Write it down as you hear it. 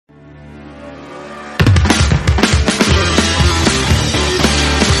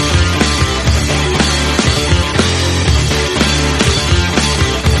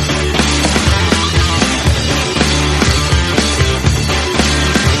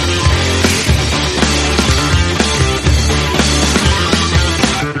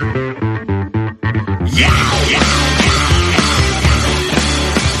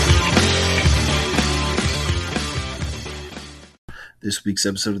This week's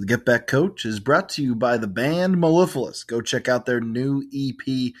episode of the Get Back Coach is brought to you by the band Mellifluous. Go check out their new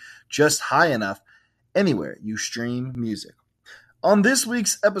EP, Just High Enough, anywhere you stream music. On this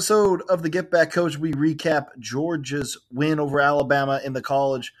week's episode of the Get Back Coach, we recap Georgia's win over Alabama in the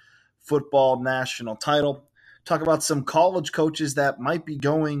college football national title. Talk about some college coaches that might be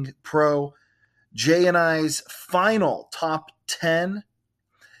going pro. Jay and I's final top 10.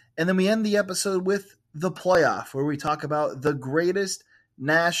 And then we end the episode with the playoff, where we talk about the greatest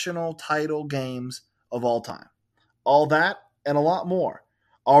national title games of all time. All that and a lot more.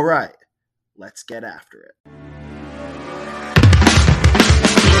 All right, let's get after it.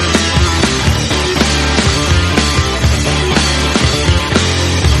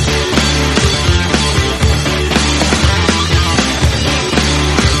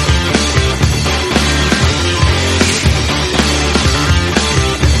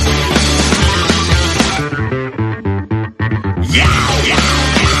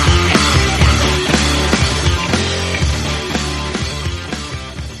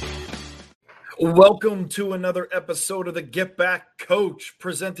 Welcome to another episode of the Get Back Coach,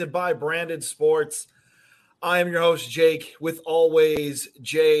 presented by Branded Sports. I am your host, Jake, with always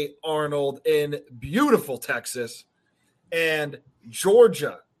Jay Arnold in beautiful Texas. And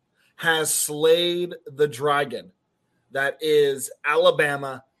Georgia has slayed the dragon. That is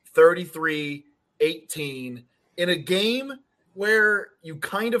Alabama 33-18 in a game where you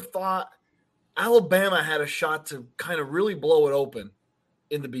kind of thought Alabama had a shot to kind of really blow it open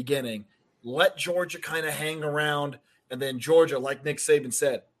in the beginning. Let Georgia kind of hang around, and then Georgia, like Nick Saban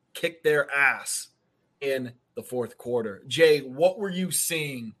said, kicked their ass in the fourth quarter. Jay, what were you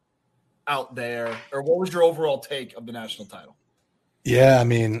seeing out there, or what was your overall take of the national title? Yeah, I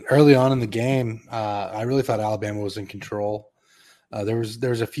mean, early on in the game, I really thought Alabama was in control. There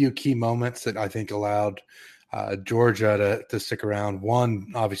was a few key moments that I think allowed Georgia to stick around.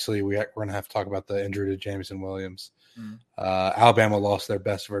 One, obviously, we're going to have to talk about the injury to Jameson Williams. Alabama lost their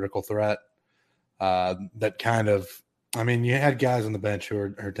best vertical threat. That kind of, I mean, you had guys on the bench who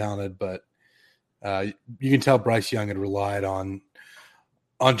are talented, but you can tell Bryce Young had relied on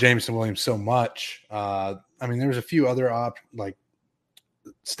Jameson Williams so much. I mean, there was a few other like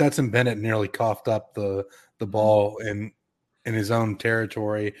Stetson Bennett nearly coughed up the ball in his own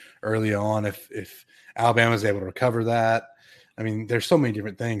territory early on. If Alabama was able to recover that, I mean, there's so many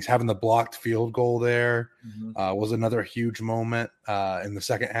different things. Having the blocked field goal there was another huge moment in the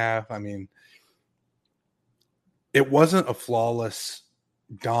second half. I mean, it wasn't a flawless,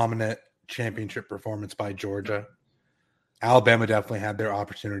 dominant championship performance by Georgia. Alabama definitely had their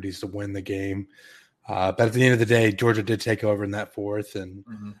opportunities to win the game. But at the end of the day, Georgia did take over in that fourth, and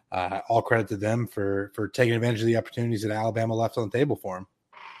all credit to them for taking advantage of the opportunities that Alabama left on the table for them.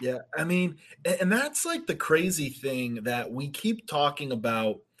 Yeah, I mean, and that's like the crazy thing that we keep talking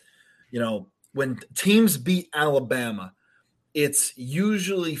about, you know, when teams beat Alabama, it's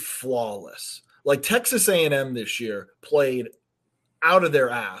usually flawless. Like Texas A&M this year played out of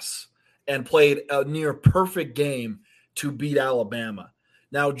their ass and played a near perfect game to beat Alabama.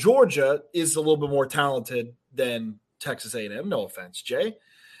 Now, Georgia is a little bit more talented than Texas A&M. No offense, Jay.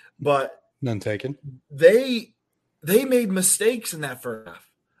 But none taken. They made mistakes in that first half.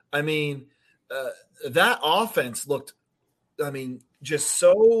 I mean, that offense looked, just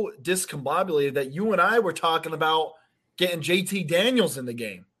so discombobulated that you and I were talking about getting JT Daniels in the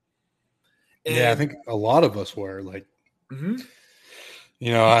game. And, yeah, I think a lot of us were like, you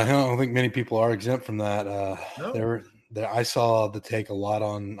know, I don't think many people are exempt from that. No. I saw the take a lot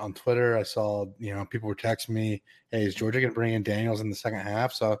on Twitter. I saw, you know, people were texting me, hey, is Georgia going to bring in Daniels in the second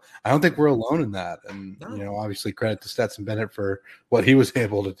half? So I don't think we're alone in that. And, you know, obviously credit to Stetson Bennett for what he was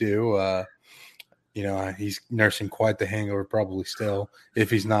able to do. You know, he's nursing quite the hangover probably still, if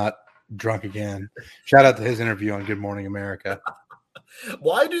he's not drunk again. Shout out to his interview on Good Morning America.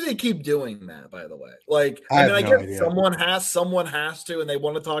 Why do they keep doing that, by the way? Like, I guess someone has to, and they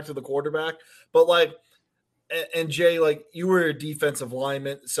want to talk to the quarterback. But, like, and Jay, like, you were a defensive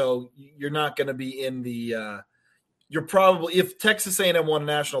lineman, so you're not going to be in the you're probably, if Texas A&M won a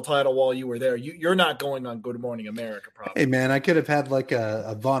national title while you were there, you're not going on Good Morning America, probably. Hey, man, I could have had, like,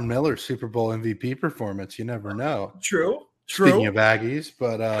 a Von Miller Super Bowl MVP performance. You never know. True. Speaking of Aggies.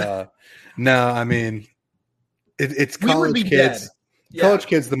 But, no, I mean, it's college kids. Dead. Yeah. College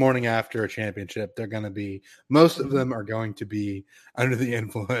kids, the morning after a championship, they're going to be, most of them are going to be under the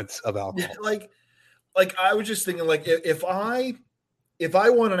influence of alcohol. Yeah, like I was just thinking, like, if I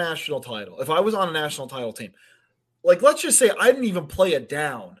won a national title, if I was on a national title team, like, let's just say I didn't even play it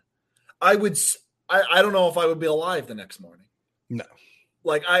down, I don't know if I would be alive the next morning. No.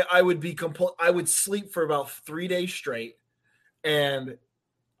 Like, I would be I would sleep for about 3 days straight. and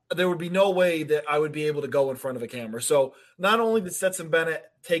there would be no way that I would be able to go in front of a camera. So not only did Stetson Bennett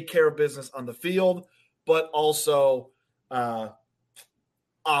take care of business on the field, but also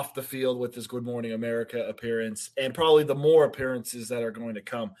off the field with his Good Morning America appearance and probably the more appearances that are going to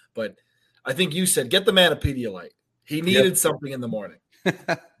come. But I think you said, get the man a Pedialyte. He needed something in the morning.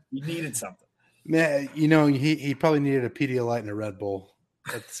 He needed something. Man, he probably needed a Pedialyte and a Red Bull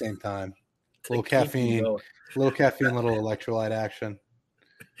at the same time. A little caffeine, little electrolyte action.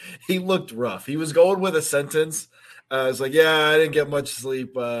 He looked rough. He was going with a sentence. I was like, yeah, I didn't get much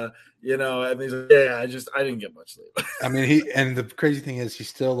sleep. And he's like, yeah, I didn't get much sleep. I mean, and the crazy thing is he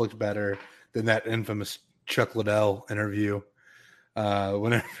still looked better than that infamous Chuck Liddell interview.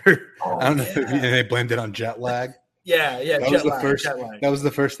 Whenever I don't know if they blamed it on jet lag. Yeah. That was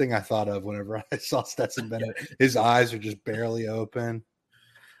the first thing I thought of whenever I saw Stetson Bennett. His eyes are just barely open.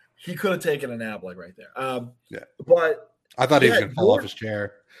 He could have taken a nap right there. But I thought he was going to fall off his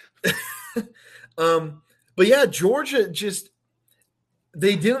chair. But yeah, Georgia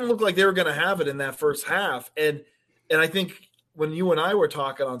they didn't look like they were going to have it in that first half. And I think when you and I were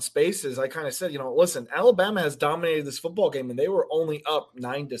talking on Spaces, I kind of said, listen, Alabama has dominated this football game and they were only up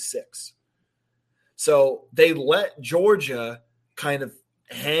 9-6. So they let Georgia kind of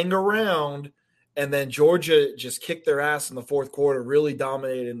hang around, and then Georgia just kicked their ass in the fourth quarter, really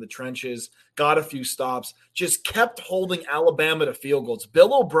dominated in the trenches, got a few stops, just kept holding Alabama to field goals.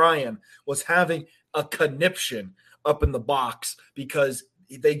 Bill O'Brien was having a conniption up in the box because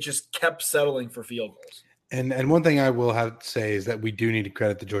they just kept settling for field goals. And one thing I will have to say is that we do need to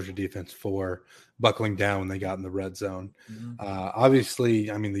credit the Georgia defense for buckling down when they got in the red zone. Mm-hmm.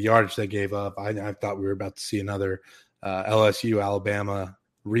 Obviously, I mean, the yardage they gave up, I thought we were about to see another LSU-Alabama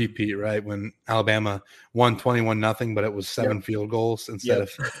repeat, right? When Alabama won 21-0, but it was 7 field goals instead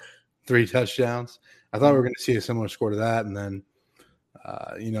of 3 touchdowns. I thought we were going to see a similar score to that. And then,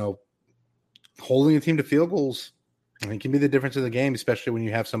 holding a team to field goals, it can be the difference of the game, especially when you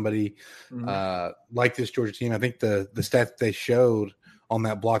have somebody like this Georgia team. I think the stat they showed on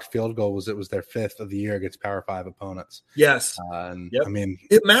that blocked field goal was it was their 5th of the year against Power 5 opponents. Yes. I mean,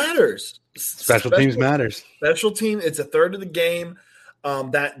 it matters. Special teams matters. Special team, it's a third of the game.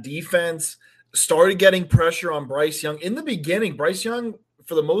 That defense started getting pressure on Bryce Young. In the beginning, Bryce Young,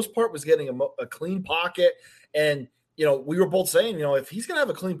 for the most part, was getting a clean pocket. And, we were both saying, if he's going to have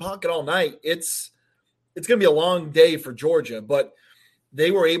a clean pocket all night, it's going to be a long day for Georgia. But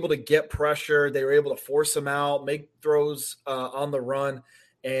they were able to get pressure. They were able to force him out, make throws on the run,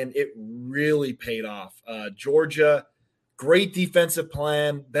 and it really paid off. Georgia, great defensive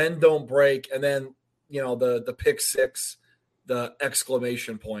plan, bend, don't break, and then, the pick six, the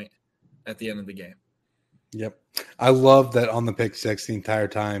exclamation point at the end of the game. Yep. I love that on the pick six the entire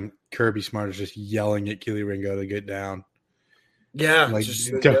time, Kirby Smart is just yelling at Keely Ringo to get down. Yeah.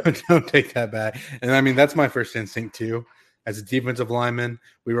 Don't take that back. And I mean, that's my first instinct too. As a defensive lineman,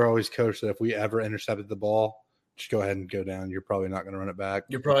 we were always coached that if we ever intercepted the ball, just go ahead and go down. You're probably not going to run it back.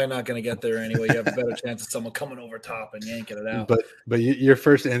 You're probably not going to get there anyway. You have a better chance of someone coming over top and yanking it out. But your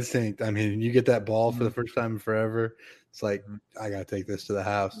first instinct, I mean, you get that ball for the first time in forever. It's like, I got to take this to the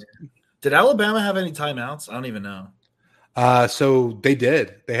house. Yeah. Did Alabama have any timeouts? I don't even know. So they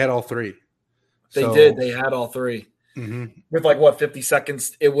did. They had all 3. They did. They had all 3. Mm-hmm. With 50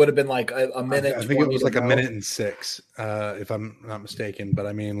 seconds, it would have been like a minute. I think it was like a minute and 6, if I'm not mistaken. But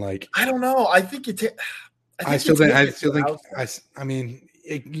I mean, I don't know. I think you take. I mean,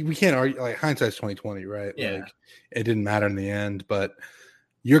 we can't argue. Like hindsight's 20/20, right? Yeah. Like it didn't matter in the end, but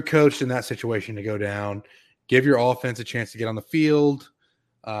you're coached in that situation to go down, give your offense a chance to get on the field.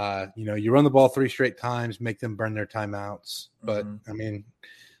 You run the ball 3 straight times, make them burn their timeouts. But I mean,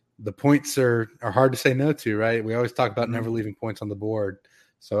 the points are hard to say no to, right? We always talk about never leaving points on the board.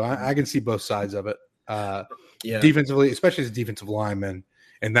 So I can see both sides of it. Defensively, especially as a defensive lineman,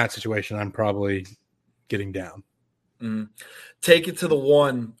 in that situation, I'm probably getting down. Take it to the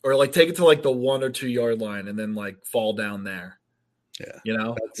 1 or take it to the 1 or 2 yard line and then fall down there.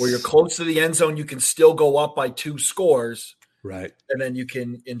 Yeah. Where you're close to the end zone, you can still go up by 2 scores. Right. And then you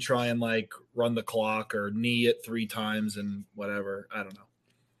can try and run the clock or knee it 3 times and whatever. I don't know.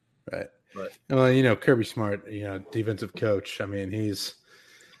 Right. But well, Kirby Smart, defensive coach. I mean,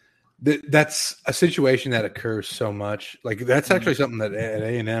 that's a situation that occurs so much. That's actually something that at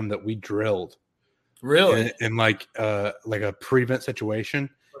A&M that we drilled. Really? In a prevent situation,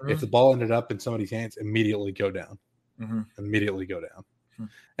 if the ball ended up in somebody's hands, immediately go down. Immediately go down.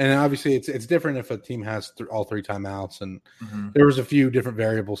 And obviously, it's different if a team has all 3 timeouts, and there was a few different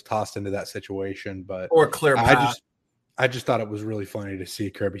variables tossed into that situation. But or clear path. I just thought it was really funny to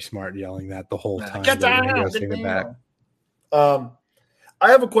see Kirby Smart yelling that the whole time. Get down! Back. I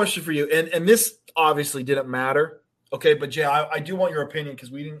have a question for you, and this obviously didn't matter. Okay, but Jay, I do want your opinion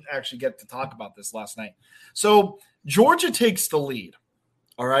because we didn't actually get to talk about this last night. So Georgia takes the lead.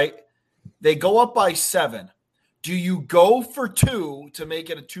 All right. They go up by 7. Do you go for 2 to make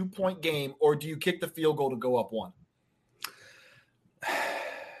it a 2-point game, or do you kick the field goal to go up 1?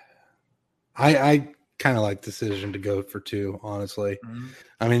 I kind of like the decision to go for 2, honestly. Mm-hmm.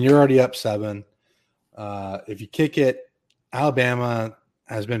 I mean, you're already up 7. If you kick it, Alabama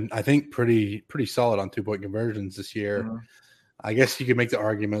has been, I think, pretty solid on 2-point conversions this year. Mm-hmm. I guess you could make the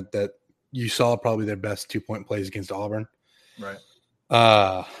argument that you saw probably their best 2-point plays against Auburn. Right.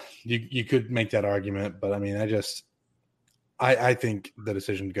 You could make that argument, but I mean, I think the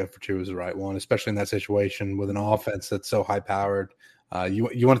decision to go for 2 is the right one, especially in that situation with an offense that's so high powered.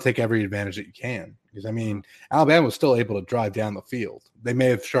 You want to take every advantage that you can, because I mean, Alabama was still able to drive down the field. They may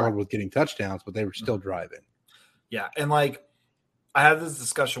have struggled with getting touchdowns, but they were still driving. Yeah, and like I had this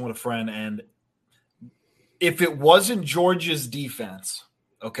discussion with a friend, and if it wasn't Georgia's defense,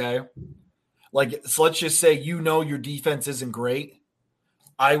 okay, like so let's just say your defense isn't great,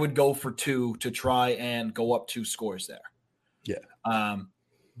 I would go for 2 to try and go up 2 scores there. Yeah.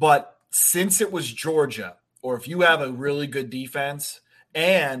 But since it was Georgia, or if you have a really good defense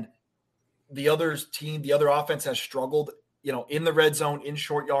and the other offense has struggled, in the red zone, in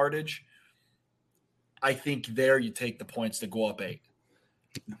short yardage, I think there you take the points to go up 8.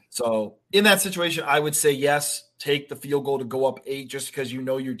 So in that situation, I would say yes, take the field goal to go up 8 just because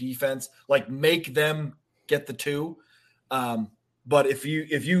your defense, like make them get the 2. But if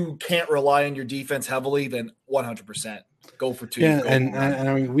you can't rely on your defense heavily, then 100% go for 2. Yeah, and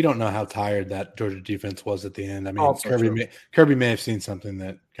I mean, we don't know how tired that Georgia defense was at the end. I mean, Also Kirby may have seen something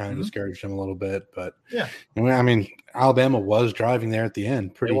that kind of discouraged him a little bit, but yeah, I mean, Alabama was driving there at the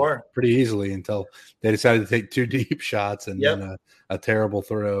end pretty easily until they decided to take 2 deep shots and then a terrible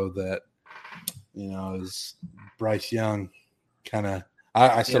throw that is Bryce Young kind of.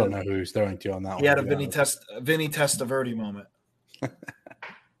 I still don't know who he's throwing to on that one. He had a Vinny Testaverde moment.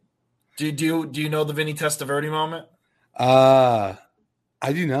 Do you know the Vinny Testaverde moment? I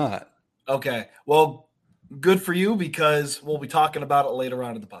do not. Okay. Well, good for you because we'll be talking about it later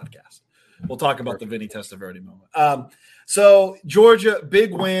on in the podcast. We'll talk about the Vinny Testaverde moment. So Georgia,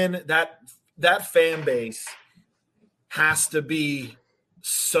 big win. That fan base has to be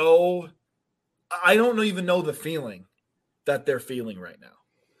so. I don't even know the feeling that they're feeling right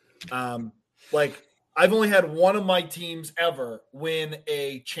now. Like I've only had one of my teams ever win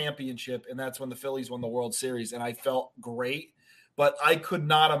a championship, and that's when the Phillies won the World Series, and I felt great. But I could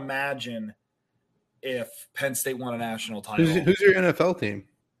not imagine if Penn State won a national title. Who's your NFL team?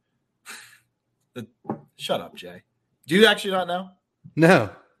 Shut up, Jay. Do you actually not know? No.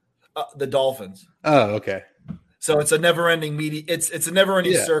 The Dolphins. Oh, okay. So it's a never-ending It's a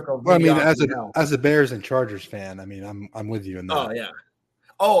never-ending circle. Well, I mean, as a Bears and Chargers fan, I mean, I'm with you in that. Oh yeah.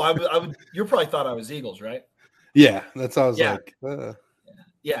 Oh, I would. You probably thought I was Eagles, right? Yeah, that's how I was like.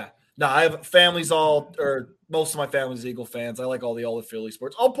 Yeah. No, I have families most of my family's Eagle fans. I like all the Philly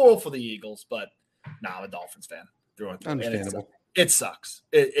sports. I'll pull for the Eagles, but I'm a Dolphins fan. Understandable. It sucks.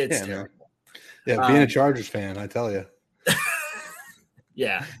 It's terrible. Man. Yeah, being a Chargers fan, I tell you.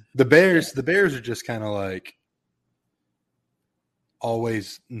 Yeah. The Bears are just kind of like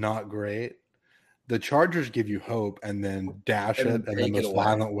always not great. The Chargers give you hope and then dash it in the most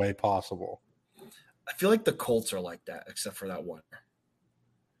violent way possible. I feel like the Colts are like that, except for that one.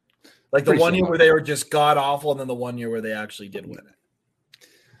 Like the one year where they were just god awful, and then the one year where they actually did win it.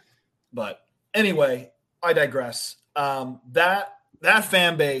 But anyway, I digress. That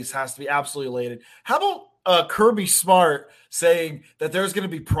fan base has to be absolutely elated. How about Kirby Smart saying that there's going to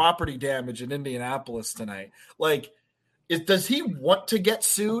be property damage in Indianapolis tonight? Like, does he want to get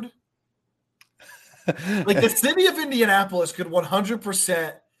sued? Like the city of Indianapolis could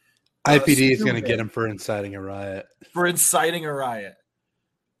 100%. IPD is going to get him for inciting a riot.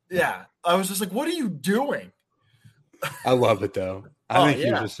 Yeah. I was just like, what are you doing? I love it, though. I think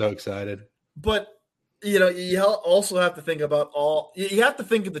he was just so excited. But, you also have to think about you have to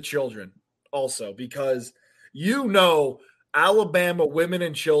think of the children also, because, Alabama women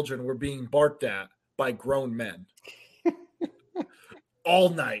and children were being barked at by grown men all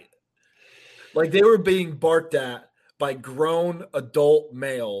night. Like they were being barked at by grown adult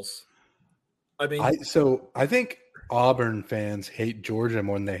males. I mean, I think Auburn fans hate Georgia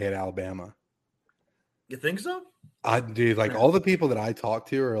more than they hate Alabama. You think so? I do. Like all the people that I talk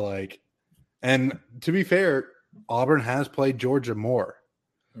to are like, and to be fair, Auburn has played Georgia more.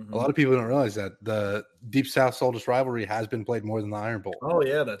 Mm-hmm. A lot of people don't realize that the Deep South Soldiers rivalry has been played more than the Iron Bowl. Oh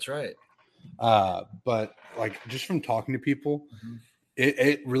yeah, that's right. But like just from talking to people, Mhm.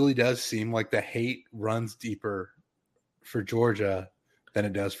 it really does seem like the hate runs deeper for Georgia than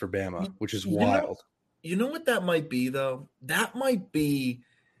it does for Bama, which is wild. You know what that might be though? That might be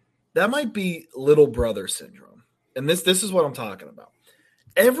little brother syndrome. And this is what I'm talking about.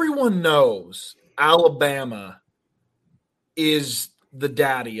 Everyone knows Alabama is the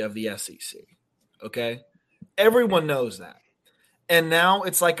daddy of the SEC. Okay? Everyone knows that. And now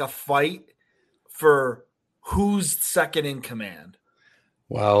it's like a fight for who's second in command.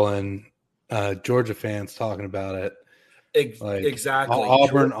 Well, and Georgia fans talking about it. Like Exactly.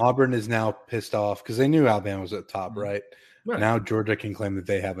 Auburn is now pissed off because they knew Alabama was at the top, right? Right. Now Georgia can claim that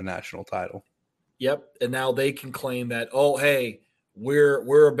they have a national title. Yep. And now they can claim that, oh, hey,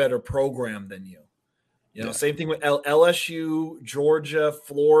 we're a better program than you. You know, same thing with LSU, Georgia,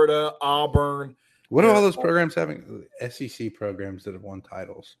 Florida, Auburn. What are all those programs having? SEC programs that have won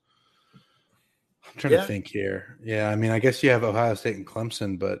titles. I'm trying to think here. Yeah, I mean, I guess you have Ohio State and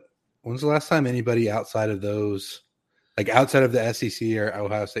Clemson, but when's the last time anybody outside of those, like outside of the SEC or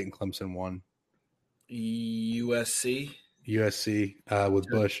Ohio State and Clemson won? USC with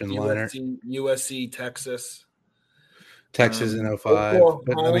Bush and Leinart. USC, Texas in 05.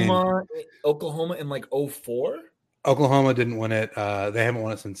 Oklahoma in like 04? Oklahoma didn't win it. They haven't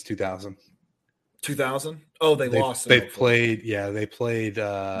won it since 2000. 2000? Oh, they lost. They played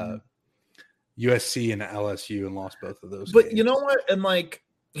USC and LSU and lost both of those games. You know what? And like,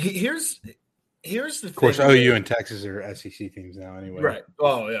 here's the thing. Of course, OU and Texas are SEC teams now anyway. Right.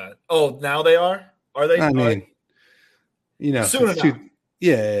 Oh, yeah. Oh, now they are? Are they? I mean, you know, soon enough.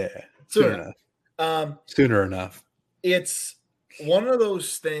 Soon enough. Sooner enough. It's one of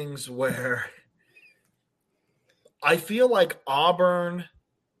those things where I feel like Auburn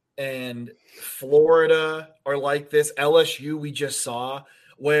and Florida are like this. LSU we just saw,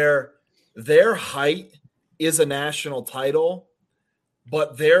 where their height is a national title,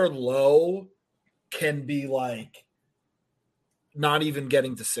 but their low can be like not even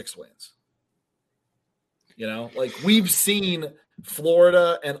getting to 6 wins. You know, like we've seen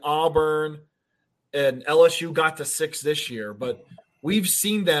Florida and Auburn and LSU got to 6 this year, but we've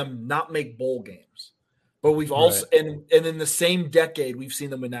seen them not make bowl games. But we've also and in the same decade we've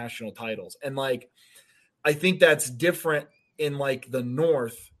seen them win national titles. And like I think that's different in like the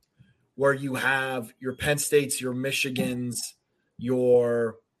North, where you have your Penn States, your Michigans,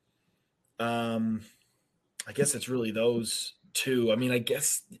 your I guess it's really those two. I mean, I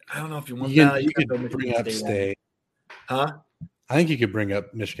guess I don't know if you want that. You could bring up State. Huh? I think you could bring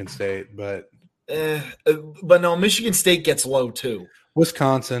up Michigan State, but no, Michigan State gets low too.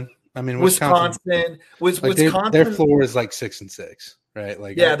 Wisconsin. I mean, Wisconsin. Their floor is like 6-6, right?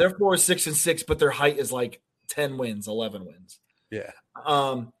 Like their floor is 6-6, but their height is like 10 wins, 11 wins. Yeah.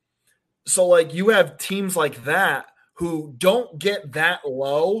 So like you have teams like that who don't get that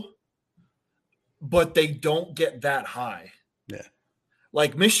low, but they don't get that high. Yeah.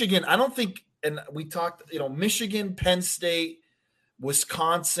 Like Michigan, I don't think, and we talked, Michigan, Penn State,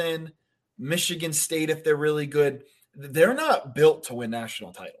 Wisconsin, Michigan State, if they're really good, they're not built to win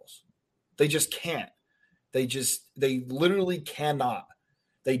national titles. They just can't. They literally cannot.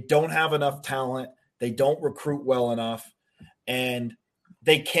 They don't have enough talent. They don't recruit well enough, and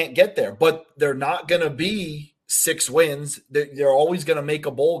they can't get there. But they're not going to be 6 wins. They're always going to make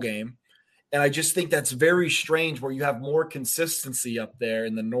a bowl game. And I just think that's very strange where you have more consistency up there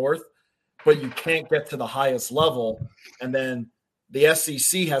in the North, but you can't get to the highest level. And then the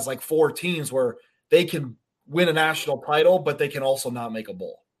SEC has like 4 teams where they can win a national title, but they can also not make a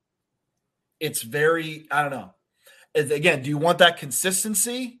bowl. It's very, I don't know. Again, do you want that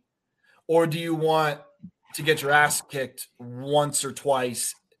consistency, or do you want to get your ass kicked once or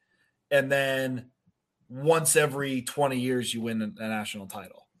twice and then once every 20 years you win a national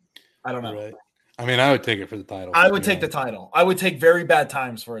title? I don't know. Right. I mean, I would take it for the title. I would take the title. I would take very bad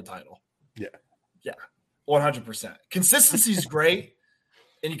times for a title. Yeah. Yeah. 100%. Consistency is great,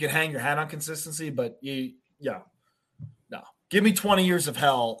 and you can hang your hat on consistency, but no. Give me 20 years of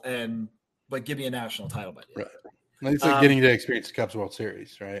hell, but give me a national title by the end. Right. It's like getting to experience the Cubs World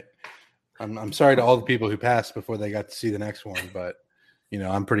Series, right? I'm sorry to all the people who passed before they got to see the next one, but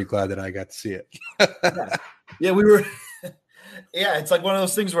I'm pretty glad that I got to see it. Yeah, we were. Yeah, it's like one of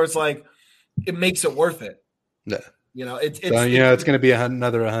those things where it's like it makes it worth it. Yeah. It's going to be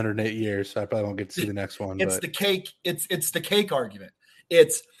another 108 years, so I probably won't get to see the next one. It's the cake. It's the cake argument.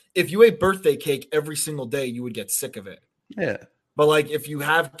 It's if you ate birthday cake every single day, you would get sick of it. Yeah. But like if you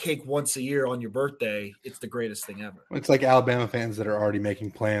have cake once a year on your birthday, it's the greatest thing ever. It's like Alabama fans that are already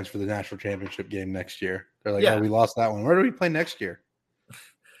making plans for the national championship game next year. They're like, oh, we lost that one. Where do we play next year?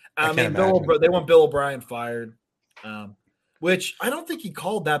 I mean, imagine. they want Bill O'Brien fired, which I don't think he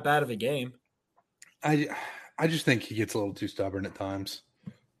called that bad of a game. I just think he gets a little too stubborn at times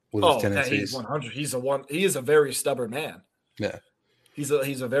with his Oh, he's tendencies. 100. He is a very stubborn man. Yeah. He's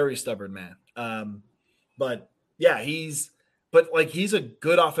a very stubborn man. But yeah, he's a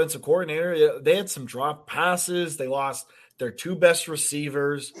good offensive coordinator. They had some drop passes. They lost their two best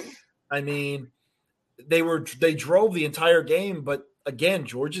receivers. I mean, they drove the entire game, but again,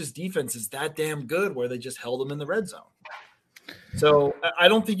 Georgia's defense is that damn good where they just held them in the red zone. So I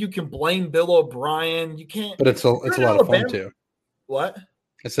don't think you can blame Bill O'Brien. You can't. But it's a lot of fun too. What?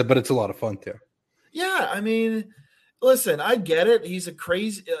 I said, but it's a lot of fun too. Yeah, I mean, listen, I get it. He's a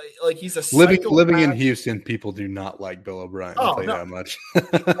crazy, he's a living in Houston. People do not like Bill O'Brien. I'll tell you that much.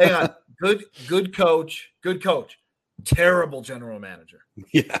 Hang on, good coach, terrible general manager.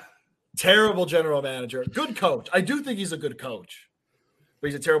 Yeah, terrible general manager. Good coach. I do think he's a good coach, but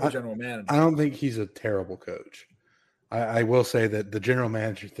he's a terrible general manager. I don't think he's a terrible coach. I will say that the general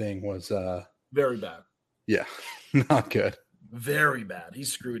manager thing was very bad. Yeah, not good. Very bad. He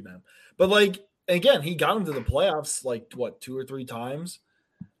screwed them. But again, he got him to the playoffs 2 or 3 times.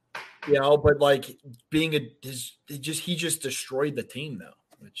 But he just destroyed the team though.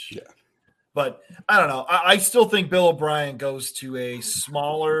 But I don't know. I still think Bill O'Brien goes to a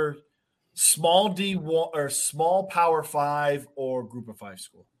small D1 or small Power 5 or Group of 5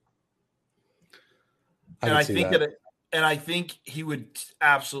 school. I think he would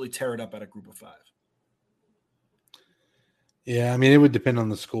absolutely tear it up at a Group of 5. Yeah, I mean, it would depend on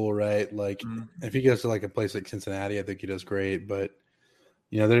the school, right? If he goes to a place like Cincinnati, I think he does great. But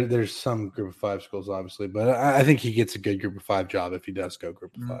there's some Group of 5 schools, obviously. But I think he gets a good Group of 5 job if he does go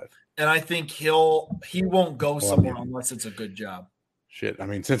Group of 5. And I think he won't go somewhere unless it's a good job. Shit, I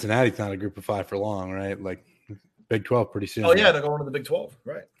mean, Cincinnati's not a Group of 5 for long, right? Big 12 pretty soon. Oh yeah, they're going to the Big 12,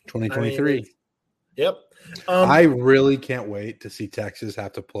 right? 2023. Yep. I really can't wait to see Texas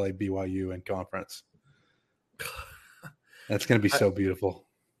have to play BYU in conference. That's going to be so beautiful.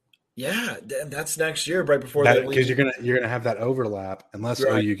 Yeah, that's next year, right before they leave. Because you're gonna have that overlap unless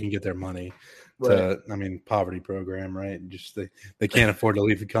OU can get their money. Poverty program, right? Just they can't afford to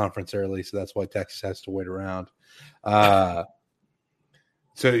leave the conference early, so that's why Texas has to wait around. So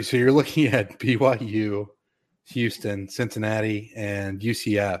you're looking at BYU, Houston, Cincinnati, and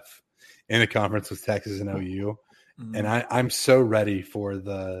UCF in a conference with Texas and OU, and I'm so ready for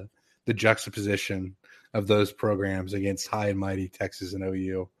the juxtaposition of those programs against high and mighty Texas and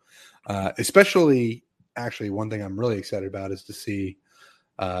OU. Especially, actually, one thing I'm really excited about is to see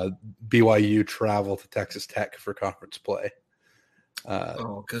BYU travel to Texas Tech for conference play.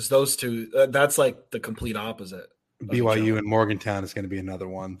 Because those two, that's the complete opposite. BYU and Morgantown is going to be another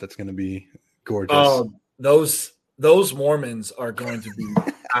one that's going to be gorgeous. Oh, those Mormons are going to be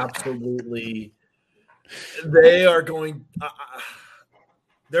absolutely. They are going.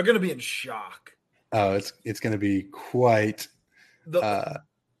 They're going to be in shock. Oh, it's going to be quite.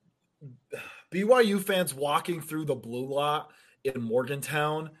 BYU fans walking through the blue lot in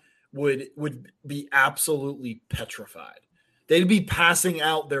Morgantown would be absolutely petrified. They'd be passing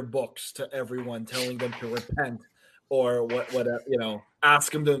out their books to everyone, telling them to repent or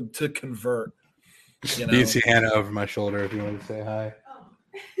ask them to convert. You can see Hannah over my shoulder if you want to say hi.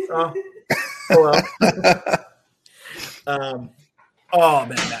 Hello. Oh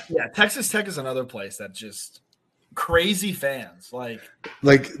man, Texas Tech is another place that just crazy fans like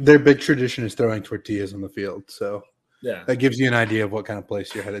their big tradition is throwing tortillas on the field. So yeah, that gives you an idea of what kind of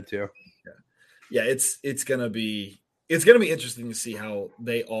place you're headed to. Yeah, it's gonna be interesting to see how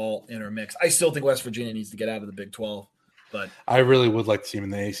they all intermix. I still think West Virginia needs to get out of the Big 12, but I really would like to see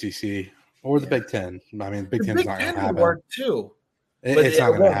them in the ACC or the Big 10. I mean, Big 10's not going to happen. Work too. It's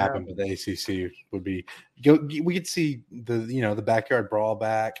not going to happen, but the ACC would be. We could see the backyard brawl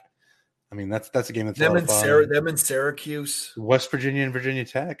back. I mean, that's a game that's a lot of fun. Them in Syracuse, West Virginia, and Virginia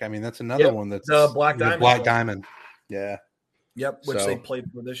Tech. I mean, that's another one that's the Black Diamond. Black Diamond. Yeah. Yep, which they played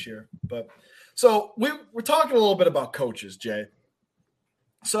for this year. But so we're talking a little bit about coaches, Jay.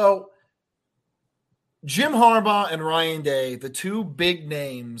 So Jim Harbaugh and Ryan Day, the two big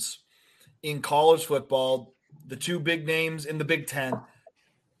names in college football, the two big names in the Big Ten,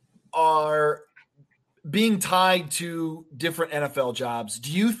 are being tied to different NFL jobs.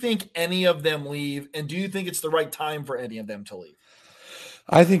 Do you think any of them leave? And do you think it's the right time for any of them to leave?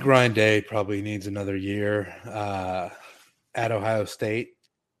 I think Ryan Day probably needs another year at Ohio State.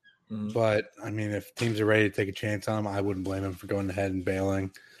 Mm-hmm. But, I mean, if teams are ready to take a chance on him, I wouldn't blame him for going ahead and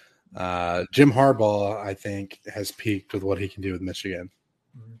bailing. Jim Harbaugh, I think, has peaked with what he can do with Michigan.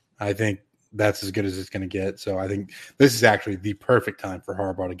 Mm-hmm. I think that's as good as it's going to get. So I think this is actually the perfect time for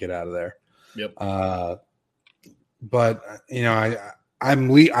Harbaugh to get out of there. Yep. But I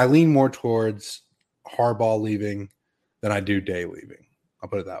lean more towards Harbaugh leaving than I do Day leaving. I'll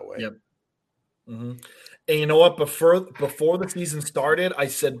put it that way. Yep. Mm-hmm. And you know what? Before the season started,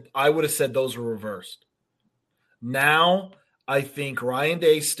 I would have said those were reversed. Now I think Ryan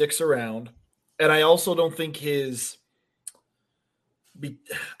Day sticks around, and I also don't think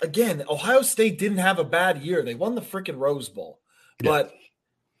again, Ohio State didn't have a bad year. They won the freaking Rose Bowl, but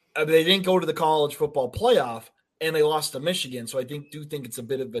they didn't go to the college football playoff, and they lost to Michigan. So I do think it's a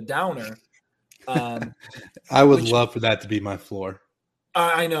bit of a downer. I would love for that to be my floor.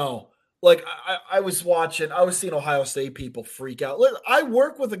 I know. Like I was seeing Ohio State people freak out. I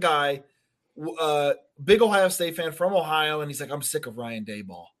work with a guy, big Ohio State fan from Ohio, and he's like, I'm sick of Ryan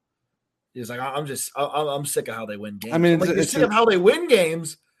Dayball. He's like, I'm sick of how they win games. I mean, you're sick of how they win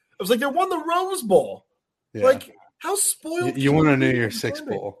games. I was like, they won the Rose Bowl. Yeah. Like, how spoiled? You want to know your Six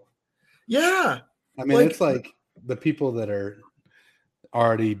Bowl? Yeah. I mean, it's like the people that are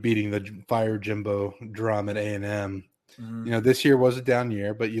already beating the fire Jimbo drum at A&M. Mm-hmm. This year was a down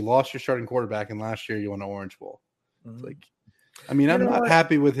year, but you lost your starting quarterback, and last year you won an Orange Bowl. Mm-hmm. Like, I mean, I'm not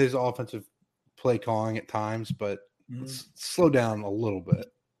happy with his offensive play calling at times, but let's slow down a little bit.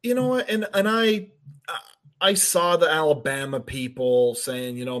 You know what? And I saw the Alabama people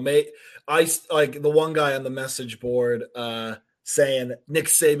saying, I like the one guy on the message board saying Nick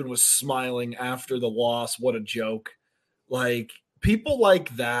Saban was smiling after the loss. What a joke. Like, people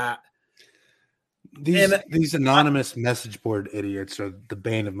like that. These anonymous message board idiots are the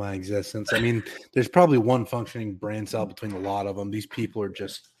bane of my existence. I mean, there's probably one functioning brain cell between a lot of them. These people are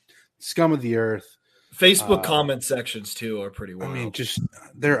just scum of the earth. Facebook comment sections too are pretty wild. I mean, just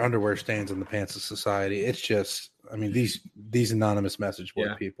their underwear stains on the pants of society. It's just, I mean, these anonymous message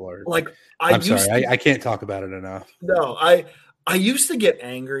board people are like. I'm sorry, I can't talk about it enough. No, I used to get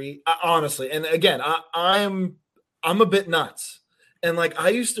angry, honestly, and again, I'm a bit nuts, and like I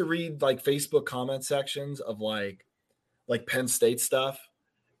used to read like Facebook comment sections of like Penn State stuff,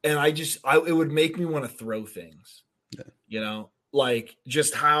 and it would make me want to throw things, like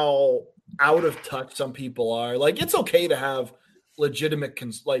just how out of touch some people are. Like, it's okay to have legitimate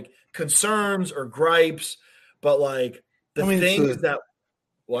concerns or gripes, but like that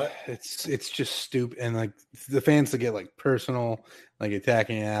what it's just stupid. And like the fans that get like personal, like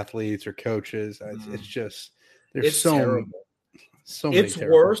attacking athletes or coaches, it's just it's terrible. So many it's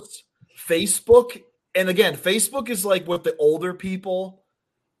worse. Facebook, and again, Facebook is like what the older people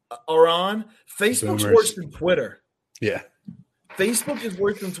are on. Facebook's worse than Twitter. Yeah. Facebook is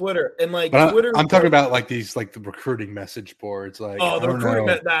worse than Twitter, and like but Twitter. I'm talking about like these, like the recruiting message boards. Like, the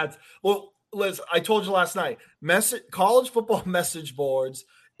recruiting that's Liz. I told you last night. College football message boards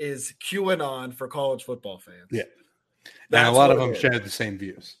is QAnon for college football fans. Yeah, and a lot of them share the same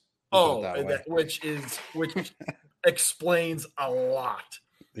views. Which explains a lot.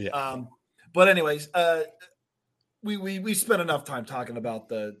 Yeah. But anyways, we spent enough time talking about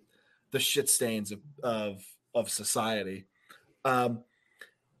the shit stains of society.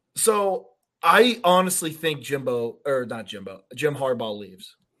 So I honestly think Jim Harbaugh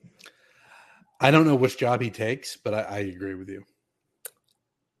leaves. I don't know which job he takes, but I agree with you.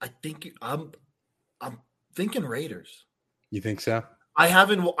 I think I'm thinking Raiders. You think so? I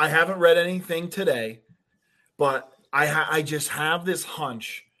haven't read anything today, but I just have this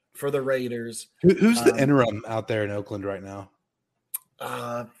hunch for the Raiders. Who's the interim out there in Oakland right now?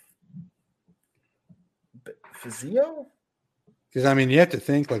 Fazio? Because, I mean, you have to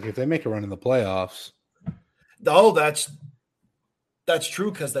think, like, if they make a run in the playoffs. Oh, that's true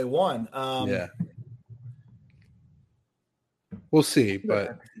because they won. Yeah. We'll see,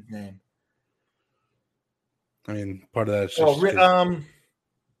 but I mean, part of that is just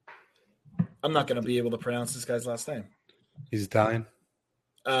I'm not going to be able to pronounce this guy's last name. He's Italian?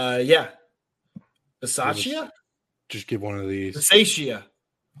 Yeah. Bisaccia? Just give one of these. Bisaccia.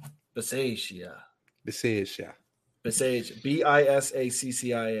 Bisaccia.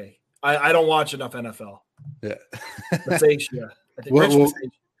 Bisaccia. I don't watch enough NFL. Yeah. Bisaccia. I think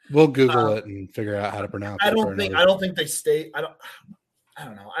we'll Google it and figure out how to pronounce it. I don't think they stay. I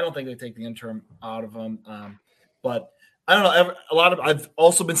don't know. I don't think they take the interim out of them. But I don't know. I've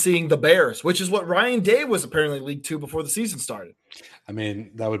also been seeing the Bears, which is what Ryan Day was apparently League 2 before the season started. I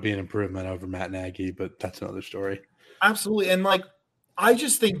mean, that would be an improvement over Matt Nagy, but that's another story. Absolutely. And like, I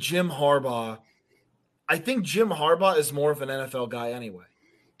just think Jim Harbaugh is more of an NFL guy anyway.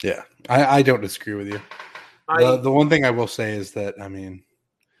 Yeah, I don't disagree with you. The one thing I will say is that, I mean,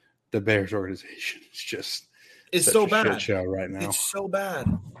 the Bears organization is just so bad. shit show right now. It's so bad.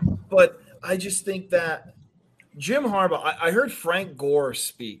 But I just think that Jim Harbaugh, I heard Frank Gore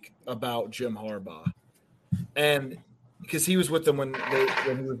speak about Jim Harbaugh, and because he was with them when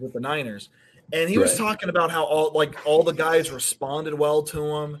he was with the Niners, and he was Right. talking about how all the guys responded well to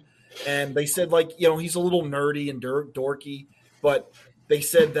him, and they said he's a little nerdy and dorky, but they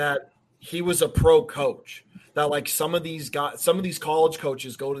said that he was a pro coach. That some of these college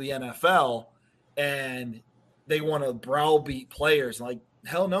coaches go to the NFL and they want to browbeat players. Like,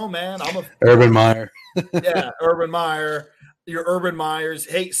 hell no, man. Urban Meyer. Yeah, Urban Meyer. Your Urban Meyers.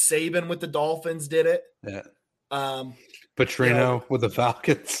 Hey, Saban with the Dolphins did it. Yeah. Petrino with the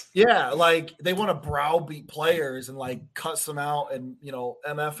Falcons. Yeah, they want to browbeat players and cuss them out and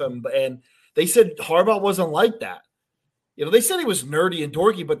MF them. And they said Harbaugh wasn't like that. They said he was nerdy and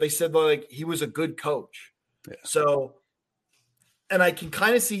dorky, but they said he was a good coach. Yeah. So, and I can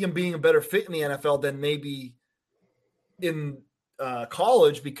kind of see him being a better fit in the NFL than maybe in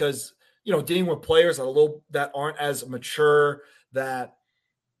college because dealing with players that aren't as mature, that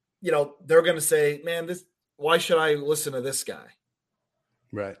they're going to say, man, why should I listen to this guy?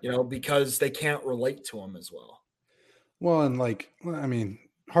 Right. Because they can't relate to him as well. Well, and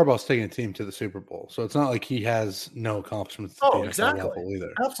Harbaugh's taking a team to the Super Bowl, so it's not like he has no accomplishments at the NFL level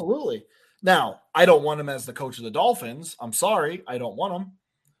either. Absolutely. Now, I don't want him as the coach of the Dolphins. I'm sorry, I don't want him.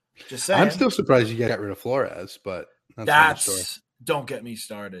 Just saying. I'm still surprised you got rid of Flores, but don't get me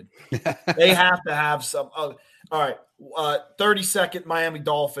started. They have to have some. All right, 30-second Miami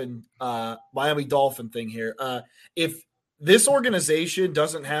Dolphin thing here. If this organization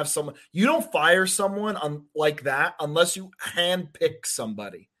doesn't have someone, you don't fire someone like that unless you handpick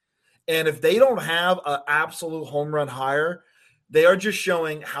somebody. And if they don't have an absolute home run hire, they are just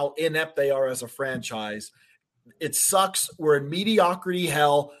showing how inept they are as a franchise. It sucks. We're in mediocrity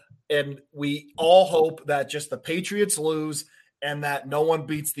hell, and we all hope that just the Patriots lose and that no one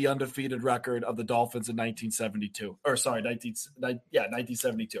beats the undefeated record of the Dolphins in 1972. Or sorry,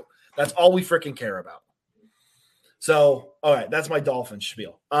 1972. That's all we freaking care about. So, all right, that's my Dolphins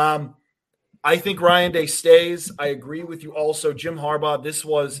spiel. I think Ryan Day stays. I agree with you also. Jim Harbaugh, this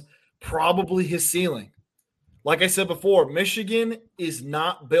was probably his ceiling. Like I said before, Michigan is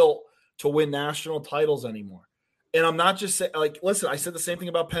not built to win national titles anymore. And I'm not just saying, listen, I said the same thing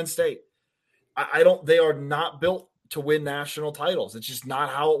about Penn State. They are not built to win national titles. It's just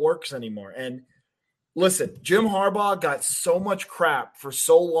not how it works anymore. And listen, Jim Harbaugh got so much crap for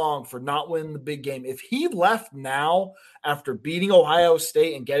so long for not winning the big game. If he left now after beating Ohio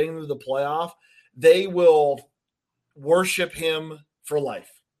State and getting into the playoff, they will worship him for life.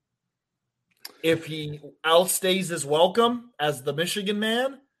 If he outstays his welcome as the Michigan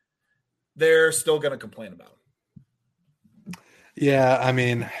man, they're still going to complain about him.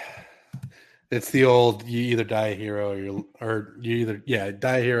 Yeah, it's the old you either die a hero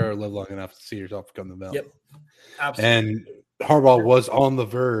die a hero or live long enough to see yourself become the villain. Yep, absolutely. And Harbaugh was on the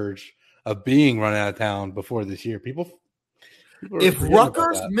verge of being run out of town before this year. If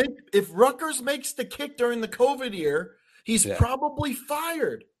Rutgers makes the kick during the COVID year, he's probably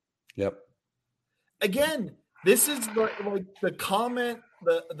fired. Yep. Again, this is the comment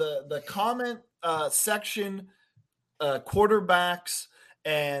section, quarterbacks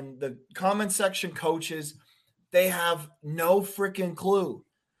and the comment section coaches, they have no freaking clue.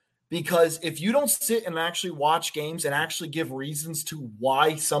 Because if you don't sit and actually watch games and actually give reasons to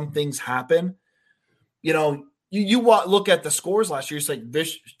why some things happen, you look at the scores last year, you say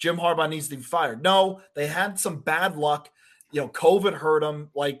Jim Harbaugh needs to be fired. No, they had some bad luck. COVID hurt them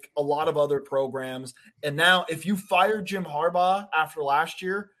like a lot of other programs. And now if you fire Jim Harbaugh after last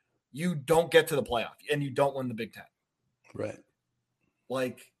year, you don't get to the playoff and you don't win the Big Ten. Right.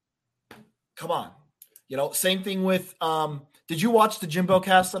 Come on. Same thing with did you watch the Jimbo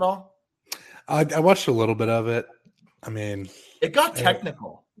cast at all? I watched a little bit of it. It got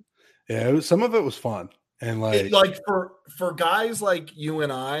technical. Some of it was fun. And for guys like you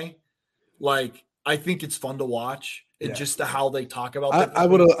and I think it's fun to watch. It's just how they talk about that. I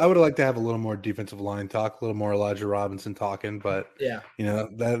would have liked to have a little more defensive line talk, a little more Elijah Robinson talking, but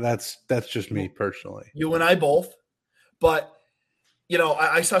that's just me personally. You and I both. But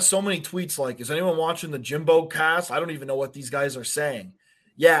I saw so many tweets is anyone watching the Jimbo cast? I don't even know what these guys are saying.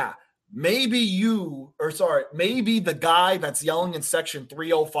 Yeah, maybe maybe the guy that's yelling in section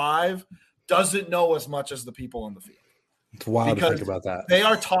 305 doesn't know as much as the people on the field. It's wild to think about that. They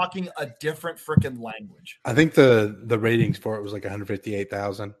are talking a different freaking language. I think the ratings for it was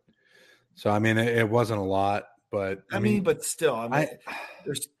 158,000. So it wasn't a lot, but but still,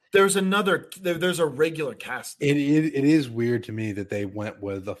 there's a regular cast. It is weird to me that they went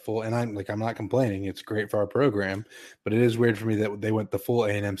with the full, and I'm not complaining. It's great for our program, but it is weird for me that they went the full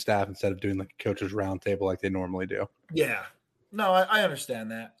A&M staff instead of doing like a coaches roundtable like they normally do. Yeah, no, I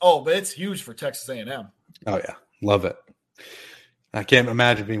understand that. Oh, but it's huge for Texas A&M. Oh yeah, love it. I can't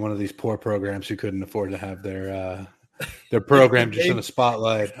imagine being one of these poor programs who couldn't afford to have their program just in a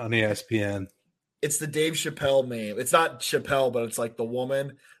spotlight on ESPN. It's the Dave Chappelle meme. It's not Chappelle, but it's like the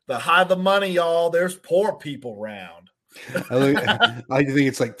woman. Hide the money, y'all. There's poor people around. I think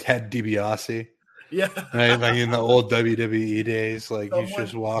it's like Ted DiBiase. Yeah. Right? Like in the old WWE days, like he's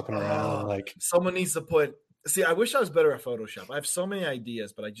just walking around like. Someone needs to put. See, I wish I was better at Photoshop. I have so many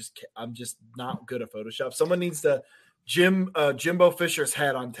ideas, but I'm just not good at Photoshop. Someone needs to Jimbo Fisher's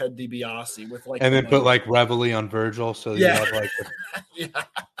head on Ted DiBiase with like, and then put like Reveille on Virgil, so you have like. Yeah.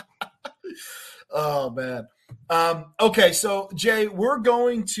 Oh man. Okay, so Jay, we're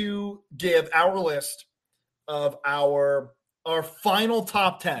going to give our list of our final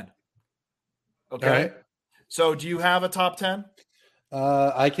top 10. Okay. All right. So do you have a top 10?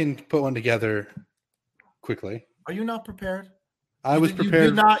 I can put one together quickly. Are you not prepared? I was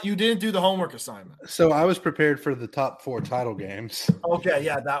prepared. You didn't do the homework assignment. So I was prepared for the top 4 title games. Okay,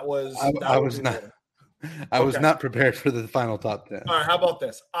 yeah, that was. I was not. I was not prepared for the final top 10. All right, how about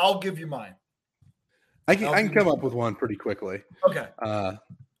this? I'll give you mine. I can come up with one pretty quickly. Okay.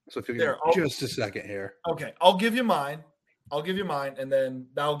 So if you give just a second here. Okay, I'll give you mine, and then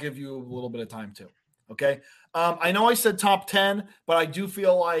that'll give you a little bit of time too. Okay. I know I said top 10, but I do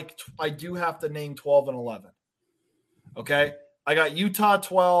feel like I do have to name 12 and 11. Okay. I got Utah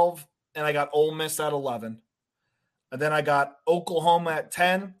 12, and I got Ole Miss at 11. And then I got Oklahoma at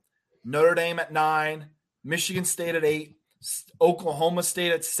 10, Notre Dame at 9, Michigan State at 8, Oklahoma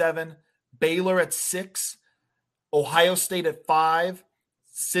State at 7, Baylor at 6, Ohio State at 5,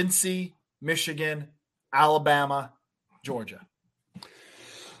 Cincy, Michigan, Alabama, Georgia.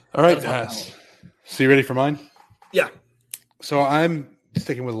 All right, pass. So you ready for mine? Yeah. So I'm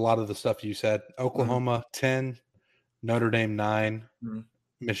sticking with a lot of the stuff you said. Oklahoma 10, Notre Dame 9,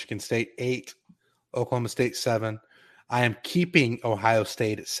 Michigan State 8, Oklahoma State 7. I am keeping Ohio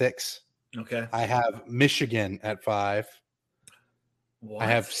State at 6. Okay. I have Michigan at 5. What? I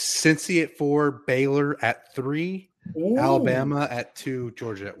have Cincy at 4, Baylor at 3, Alabama at 2,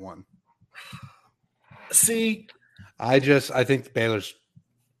 Georgia at 1. See, I think Baylor's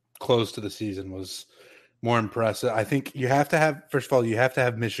close to the season was more impressive. I think you have to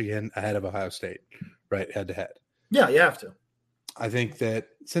have Michigan ahead of Ohio State, right, head to head. Yeah, you have to. I think that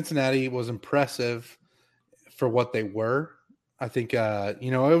Cincinnati was impressive for what they were. I think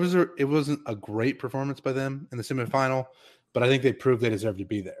it wasn't a great performance by them in the semifinal, but I think they proved they deserve to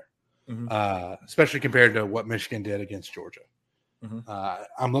be there, especially compared to what Michigan did against Georgia.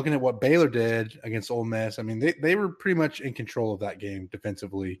 I'm looking at what Baylor did against Ole Miss. I mean, they were pretty much in control of that game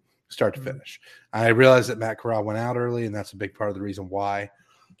defensively, start to finish. I realized that Matt Corral went out early, and that's a big part of the reason why.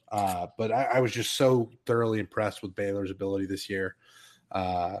 But I was just so thoroughly impressed with Baylor's ability this year.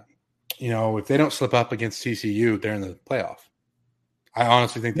 If they don't slip up against TCU, they're in the playoff. I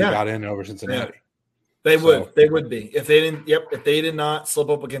honestly think they got in over Cincinnati. Yeah. They would be if they didn't. Yep, if they did not slip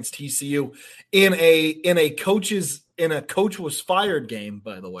up against TCU in a coach was fired game.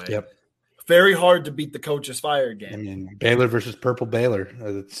 By the way, yep, very hard to beat the coach is fired game. I mean, Baylor versus Purple Baylor.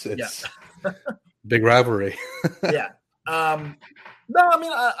 It's big rivalry. Yeah. No, I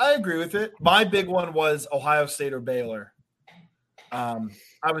mean I agree with it. My big one was Ohio State or Baylor. I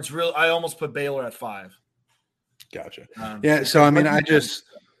almost put Baylor at 5. Gotcha. So I mean,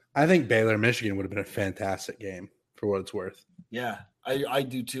 I think Baylor Michigan would have been a fantastic game for what it's worth. Yeah, I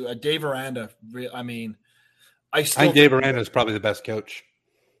do too. Dave Aranda. I mean, I think Dave Aranda is probably the best coach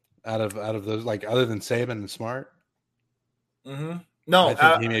out of those, like other than Saban and Smart. No, I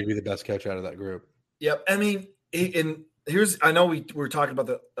think he may be the best coach out of that group. Yep. I mean, I know we were talking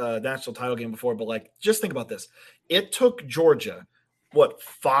about the national title game before, but like, just think about this. It took Georgia,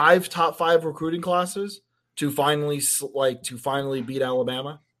 top 5 recruiting classes to finally beat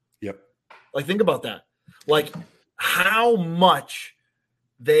Alabama. Yep. Like, think about that. Like, how much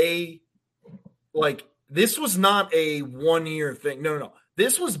they this was not a 1-year thing. No.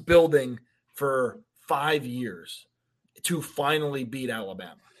 This was building for 5 years to finally beat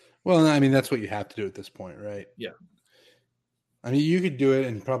Alabama. Well, I mean, that's what you have to do at this point, right? Yeah. I mean, you could do it,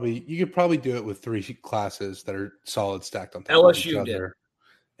 and you could probably do it with 3 classes that are solid stacked on top LSU of each other,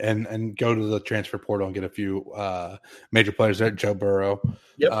 and go to the transfer portal and get a few major players there. Joe Burrow.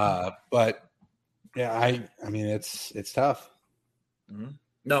 Yep. But yeah, I mean, it's tough.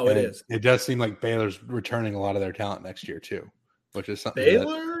 No, it is. It does seem like Baylor's returning a lot of their talent next year too, which is something.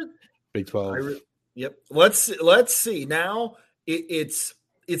 Baylor, Big 12. Yep. Let's see. Now it's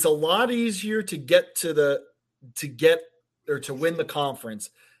a lot easier to get to win the conference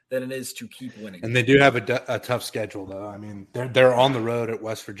than it is to keep winning. And they do have a tough schedule, though. I mean, they're on the road at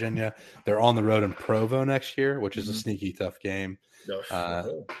West Virginia. They're on the road in Provo next year, which is a sneaky tough game.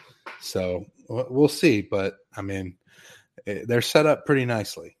 So we'll see. But, I mean, they're set up pretty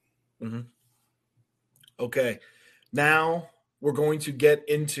nicely. Mm-hmm. Okay. Now we're going to get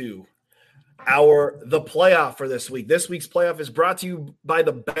into the playoff for this week. This week's playoff is brought to you by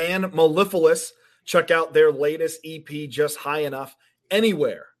the band Mellifluous. Check out their latest EP, Just High Enough,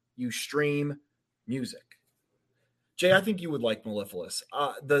 anywhere you stream music. Jay, I think you would like Mellifluous.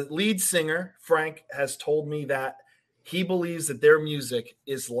 The lead singer, Frank, has told me that he believes that their music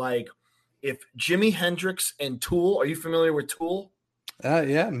is like if Jimi Hendrix and Tool, are you familiar with Tool?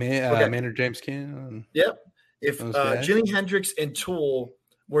 Yeah, Maynard James Keenan. Yep. If Jimi Hendrix and Tool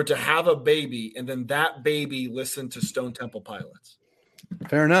were to have a baby and then that baby listened to Stone Temple Pilots.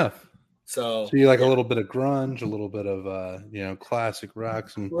 Fair enough. So you like a little bit of grunge, a little bit of classic rock,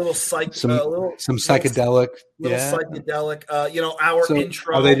 some psychedelic. Psychedelic. Our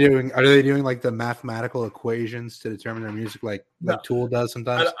intro. Are they doing like the mathematical equations to determine their music like Tool does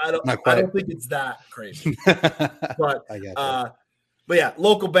sometimes? I don't think it's that crazy. But I get but yeah,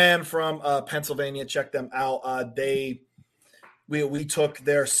 local band from Pennsylvania. Check them out. We took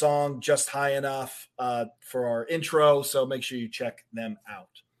their song Just High Enough for our intro, so make sure you check them out.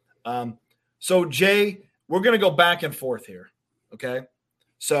 So Jay, we're going to go back and forth here. Okay.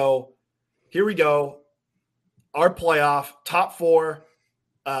 So here we go. Our playoff top 4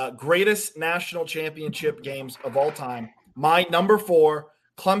 greatest national championship games of all time. My number 4,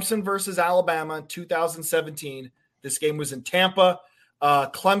 Clemson versus Alabama, 2017. This game was in Tampa.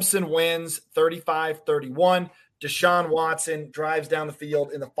 Clemson wins 35-31. Deshaun Watson drives down the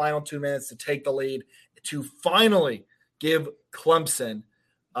field in the final 2 minutes to take the lead to finally give Clemson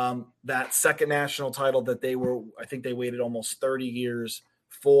that second national title that I think they waited almost 30 years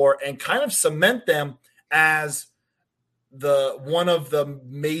for, and kind of cement them as one of the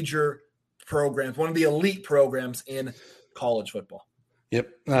major programs, one of the elite programs in college football. Yep.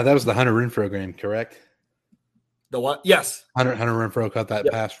 That was the Hunter Renfrow game, correct? The what? Yes. Hunter Renfrow caught that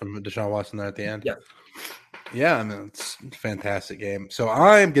pass from Deshaun Watson there at the end. Yeah. Yeah, I mean, it's a fantastic game. So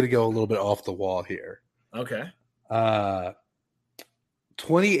I'm going to go a little bit off the wall here. Okay.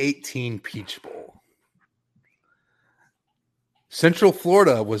 2018 Peach Bowl. Central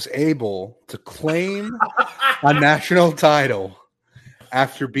Florida was able to claim a national title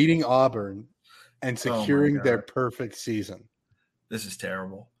after beating Auburn and securing their perfect season. This is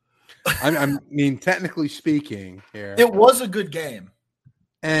terrible. I mean, technically speaking here. It was a good game.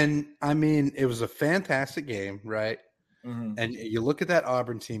 And, I mean, it was a fantastic game, right? Mm-hmm. And you look at that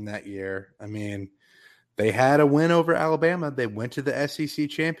Auburn team that year. I mean, they had a win over Alabama. They went to the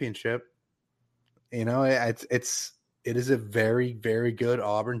SEC championship. You know, it is a very, very good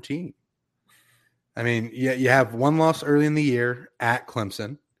Auburn team. I mean, you have one loss early in the year at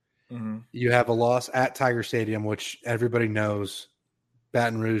Clemson. Mm-hmm. You have a loss at Tiger Stadium, which everybody knows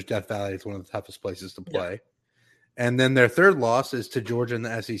Baton Rouge, Death Valley is one of the toughest places to play. Yeah. And then their third loss is to Georgia in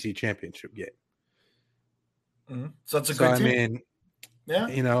the SEC championship game. Mm-hmm. So that's a good team. I mean, yeah,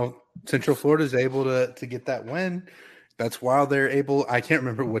 you know, Central Florida is able to get that win. That's why they're able. I can't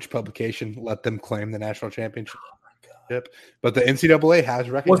remember which publication let them claim the national championship. But the NCAA has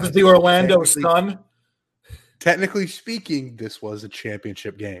recognized. Was it the Orlando Sun? Technically speaking, this was a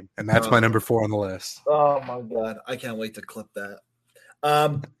championship game, and that's my number 4 on the list. Oh my God, I can't wait to clip that.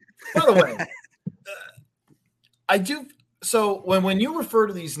 By the way, I do. So when you refer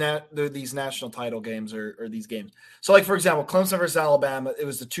to these national title games or these games, so like for example, Clemson versus Alabama, it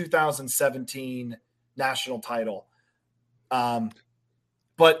was the 2017 national title,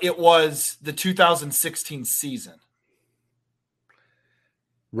 but it was the 2016 season.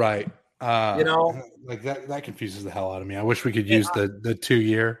 Right. You know, like that confuses the hell out of me. I wish we could use the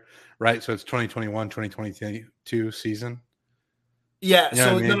 2-year, right? So it's 2021, 2022 season. Yeah. You know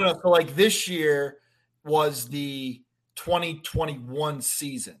so what I mean? no. So like this year was the 2021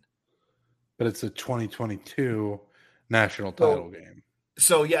 season. But it's a 2022 national title game.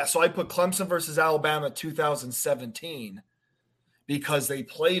 So yeah. So I put Clemson versus Alabama 2017 because they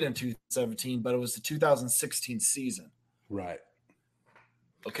played in 2017, but it was the 2016 season. Right.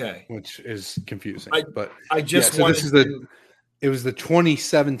 Okay. Which is confusing. But I just so it was the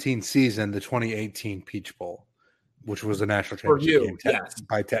 2017 season, the 2018 Peach Bowl, which was the national championship game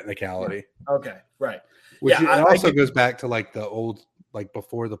by technicality. Okay, right. Which also goes back to like the old, like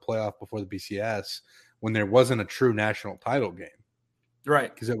before the playoff, before the BCS, when there wasn't a true national title game.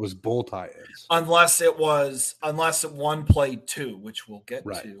 Right. because it was bowl tie-ins. Unless one played two, which we'll get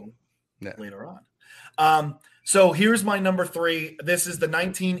to later on. So here's my number 3. This is the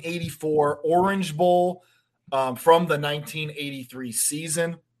 1984 Orange Bowl from the 1983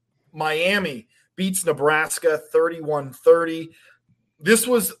 season. Miami beats Nebraska 31-30. This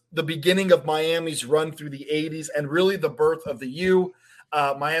was the beginning of Miami's run through the 80s and really the birth of the U.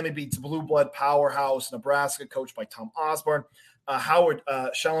 Miami beats blue blood powerhouse Nebraska, coached by Tom Osborne. Howard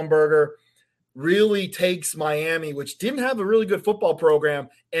Schellenberger really takes Miami, which didn't have a really good football program,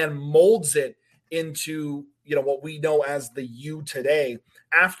 and molds it into what we know as the U today.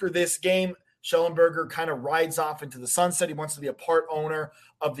 After this game, Schellenberger kind of rides off into the sunset. He wants to be a part owner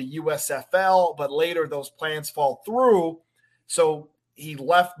of the USFL, but later those plans fall through. So he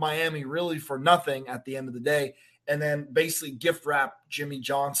left Miami really for nothing at the end of the day, and then basically gift wrapped Jimmy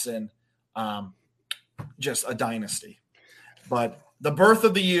Johnson, just a dynasty. But the birth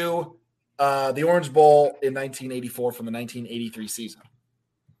of the U, the Orange Bowl in 1984 from the 1983 season.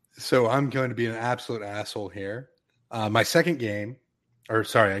 So I'm going to be an absolute asshole here. My second game,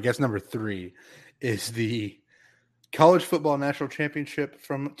 I guess number 3, is the College Football National Championship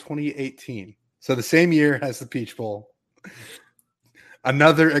from 2018. So the same year as the Peach Bowl.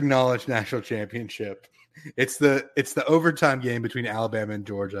 Another acknowledged national championship. It's the overtime game between Alabama and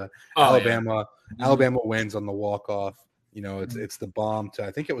Georgia. Alabama wins on the walk-off. It's the bomb to,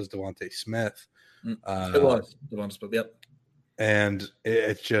 I think it was Devontae Smith. It was Devontae Smith. Yep. And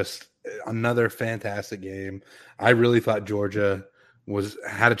it's just another fantastic game. I really thought Georgia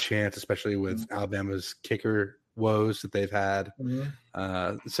had a chance, especially with Alabama's kicker woes that they've had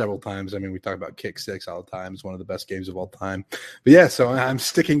several times. I mean, we talk about kick six all the time. It's one of the best games of all time. But yeah, so I'm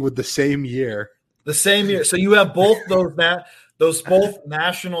sticking with the same year. The same year. So you have both those both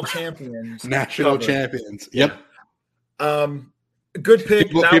national champions. National champions. Yep. Good pick.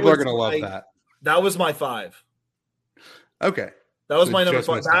 People are going to love that. That was my 5. Okay. That was my number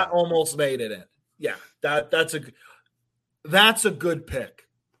 5. That almost made it in. Yeah. That's a good pick.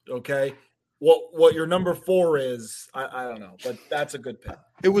 Okay. What your number 4 is, I don't know, but that's a good pick.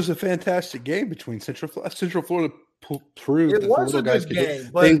 It was a fantastic game between Central Florida. Proved it that was the little guys could game,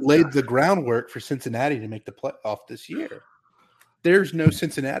 do. They laid the groundwork for Cincinnati to make the playoff this year. There's no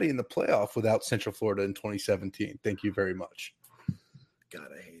Cincinnati in the playoff without Central Florida in 2017. Thank you very much. God,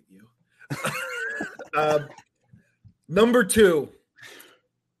 I hate you. Number 2,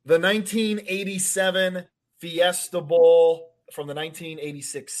 the 1987 Fiesta Bowl from the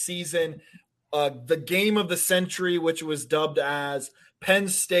 1986 season. The game of the century, which was dubbed as Penn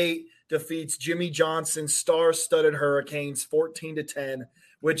State defeats Jimmy Johnson's star-studded Hurricanes 14-10,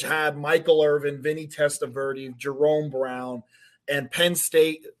 which had Michael Irvin, Vinny Testaverde, Jerome Brown, and Penn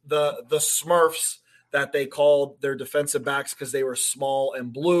State, the Smurfs that they called their defensive backs because they were small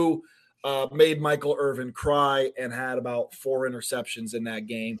and blue, made Michael Irvin cry and had about 4 interceptions in that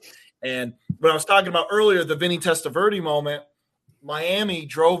game. And when I was talking about earlier, the Vinny Testaverde moment, Miami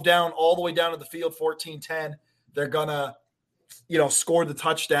drove down all the way down to the field 14-10. They're going to, score the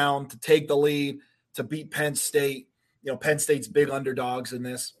touchdown to take the lead, to beat Penn State. Penn State's big underdogs in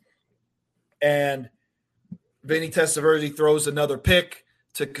this. And Vinny Testaverde throws another pick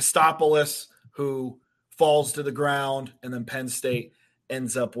to Kostopoulos, who falls to the ground, and then Penn State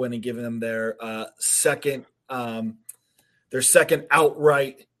ends up winning, giving them their second outright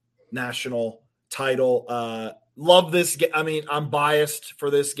national title. Love this game. I mean, I'm biased for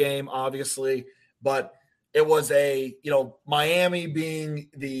this game, obviously, but it was Miami being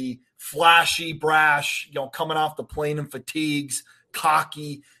the flashy, brash, coming off the plane in fatigues,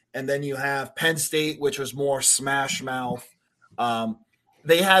 cocky, and then you have Penn State, which was more smash mouth.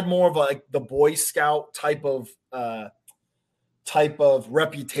 They had more of the Boy Scout type of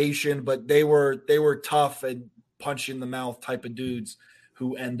reputation, but they were tough and punch in the mouth type of dudes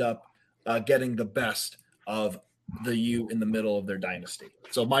who end up getting the best of the U in the middle of their dynasty.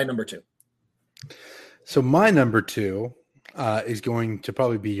 So my number 2. So my number 2 is going to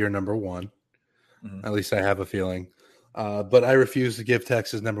probably be your number 1. Mm-hmm. At least I have a feeling. But I refuse to give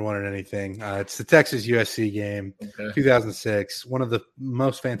Texas number 1 in anything. It's the Texas USC game, 2006, one of the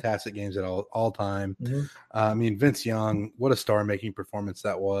most fantastic games at all time. Mm-hmm. I mean, Vince Young, what a star-making performance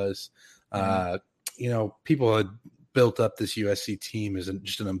that was. Mm-hmm. People had built up this USC team as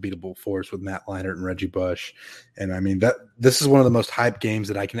just an unbeatable force with Matt Leinart and Reggie Bush. And I mean, this is one of the most hyped games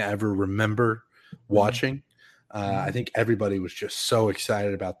that I can ever remember watching. I think everybody was just so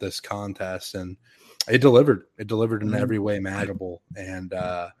excited about this contest, and it delivered. It delivered in every way imaginable. And,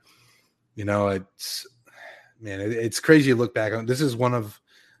 it's crazy to look back on. This is one of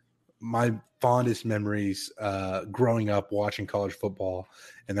my fondest memories growing up watching college football,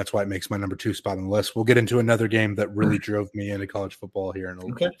 and that's why it makes my number 2 spot on the list. We'll get into another game that really drove me into college football here in a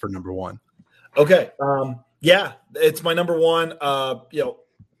little bit for number 1. Okay. Yeah, it's my number 1.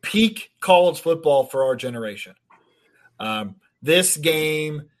 Peak college football for our generation. This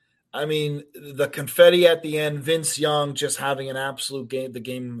game, I mean, the confetti at the end, Vince Young just having an absolute game, the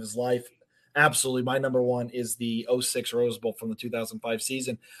game of his life. Absolutely. My number 1 is the 06 Rose Bowl from the 2005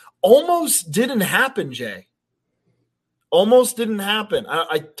 season. Almost didn't happen, Jay. Almost didn't happen.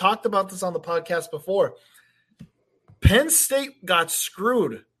 I talked about this on the podcast before. Penn State got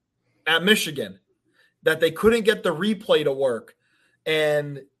screwed at Michigan, that they couldn't get the replay to work,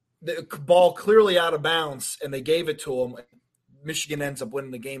 and the ball clearly out of bounds, and they gave it to them. Michigan ends up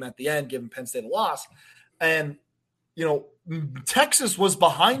winning the game at the end, giving Penn State a loss. And, Texas was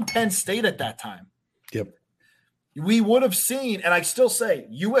behind Penn State at that time. Yep. We would have seen, and I still say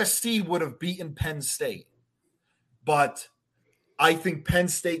USC would have beaten Penn State, but I think Penn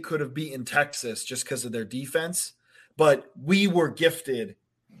State could have beaten Texas just because of their defense. But we were gifted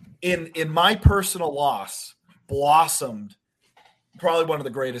in my personal loss, blossomed probably one of the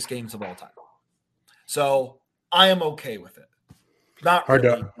greatest games of all time. So I am okay with it. Not hard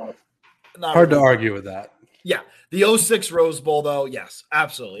really, to argue with that. Yeah. The 06 Rose Bowl, though, yes,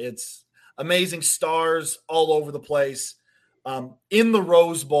 absolutely. It's amazing, stars all over the place. In the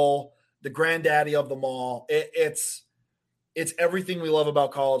Rose Bowl, the granddaddy of them all. It's everything we love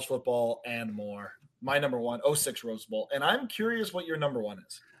about college football and more. My number 1, 06 Rose Bowl. And I'm curious what your number 1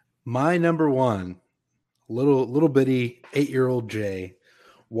 is. My number 1, little bitty 8-year-old Jay,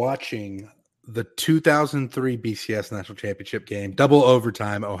 watching the 2003 BCS National Championship game, double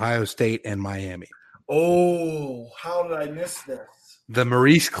overtime, Ohio State and Miami. Oh, how did I miss this? The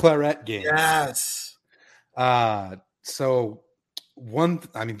Maurice Claret game. Yes. So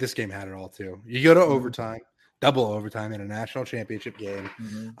this game had it all too. You go to overtime, double overtime in a national championship game.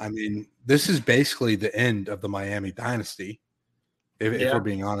 Mm-hmm. I mean, this is basically the end of the Miami dynasty. If we're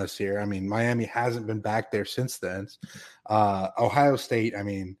being honest here, I mean, Miami hasn't been back there since then. Ohio State, I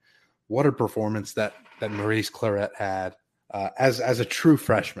mean, what a performance that Maurice Claret had as a true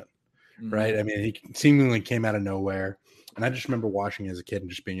freshman, right? I mean, he seemingly came out of nowhere. And I just remember watching as a kid and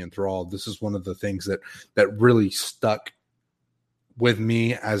just being enthralled. This is one of the things that really stuck with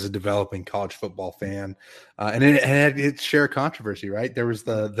me as a developing college football fan. And it had its share of controversy, right? There was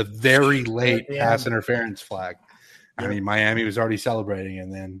the very late pass interference flag. I mean, Miami was already celebrating,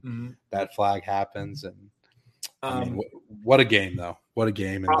 and then that flag happens. And I mean, what a game, though. What a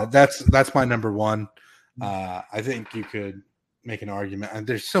game. And that's my number 1. I think you could make an argument. And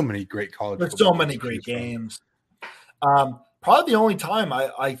there's so many great college There's so many great games. Probably the only time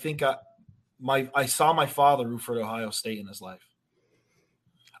I think I saw my father root for Ohio State in his life.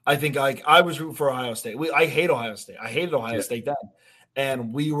 I think I was rooting for Ohio State. I hate Ohio State. I hated Ohio State then.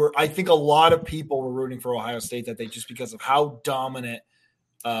 And I think a lot of people were rooting for Ohio State just because of how dominant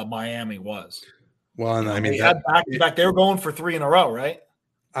Miami was. Well, and I mean, they had back. They were going for 3 in a row, right?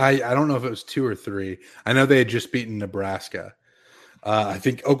 I don't know if it was 2 or 3. I know they had just beaten Nebraska. I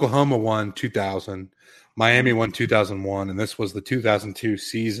think Oklahoma won 2000. Miami won 2001, and this was the 2002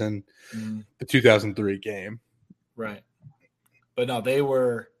 season, the 2003 game. Right. But no,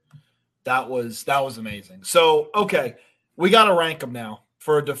 that was amazing. So, okay, we got to rank them now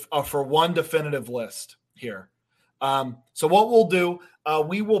for one definitive list here. So what we'll do,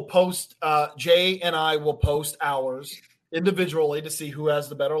 we will post, Jay and I will post ours individually to see who has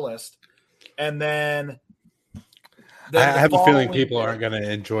the better list. And then I have a feeling people aren't going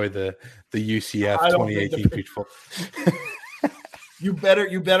to enjoy the UCF 2018 Peach Bowl. You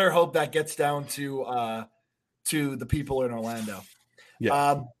better hope that gets down to the people in Orlando.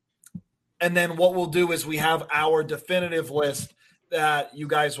 Yeah. And then what we'll do is we have our definitive list that you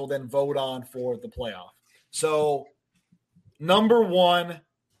guys will then vote on for the playoff. So number 1.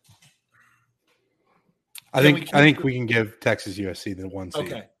 I think we can give Texas USC the 1 seed.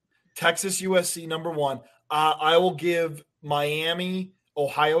 Okay. Texas USC number 1. I will give Miami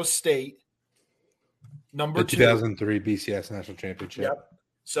Ohio State number 2. The 2003 BCS National Championship. Yep.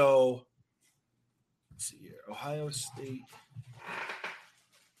 So let's see here. Ohio State.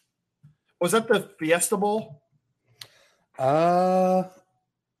 Was that the Fiesta Bowl? I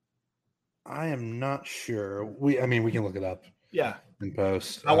am not sure. We can look it up. Yeah. In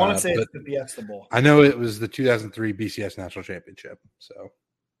post. I want to say it's the Fiesta Bowl. I know it was the 2003 BCS National Championship. So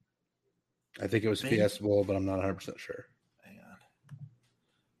I think it was Fiesta Bowl, but I'm not 100% sure. Hang on.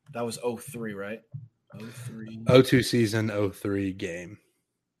 That was 03, right? 03. 02 season, 03 game.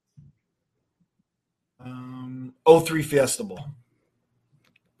 03 Fiesta Bowl.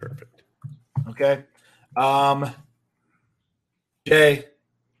 Perfect. Okay. Jay,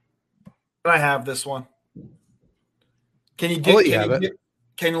 can I have this one? Can you I'll get? let you Can have you it. get?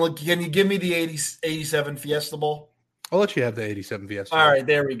 Can you give me the 87 Fiesta Bowl? I'll let you have the 87 Fiesta. All right,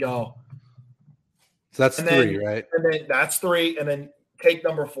 there we go. So that's And three, then, right? And then that's 3, and then take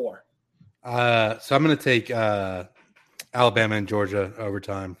number 4. So I'm going to take Alabama and Georgia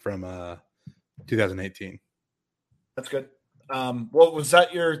overtime from 2018. That's good. What was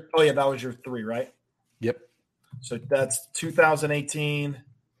that? That was your 3, right? Yep. So that's 2018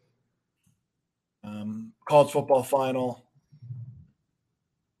 college football final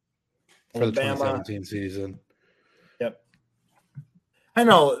For the Alabama. 2017 season. Yep. I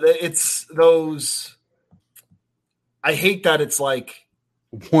know it's those. I hate that it's like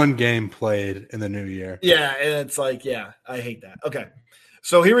one game played in the new year. Yeah, and it's like, I hate that. Okay.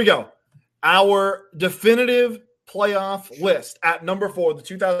 So here we go. Our definitive playoff list at number 4, the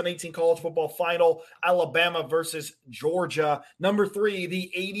 2018 college football final, Alabama versus Georgia. Number 3, the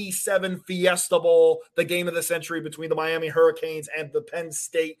 87 Fiesta Bowl, the game of the century between the Miami Hurricanes and the Penn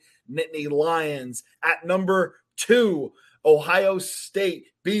State Nittany Lions. At number 2, Ohio State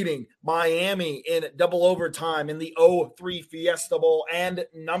beating Miami in double overtime in the 03 Fiesta Bowl. And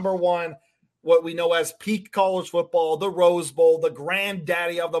number 1, what we know as peak college football, the Rose Bowl, the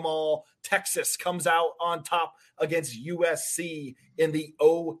granddaddy of them all, Texas comes out on top against USC in the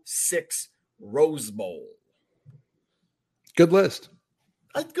 06 Rose Bowl. Good list.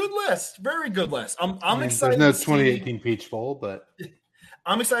 A good list. Very good list. I'm excited. There's no 2018 Peach Bowl, but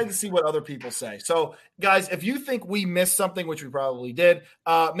I'm excited to see what other people say. So, guys, if you think we missed something, which we probably did,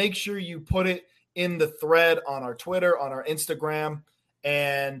 make sure you put it in the thread on our Twitter, on our Instagram,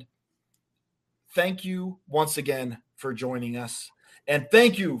 and thank you once again for joining us. And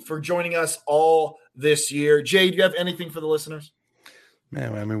thank you for joining us all this year. Jay, do you have anything for the listeners?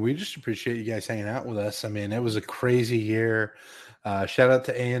 Man, I mean, we just appreciate you guys hanging out with us. I mean, it was a crazy year. Shout out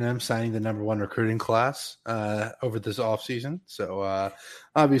to A&M signing the number 1 recruiting class over this offseason. So,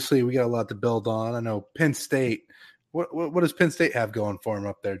 obviously, we got a lot to build on. I know Penn State. What does Penn State have going for them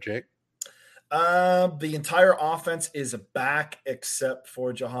up there, Jake? The entire offense is back except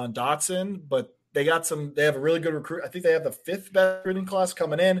for Jahan Dotson, but they have a really good recruit. I think they have the 5th best recruiting class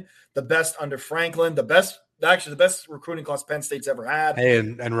coming in, the best under Franklin, the best recruiting class Penn State's ever had. Hey,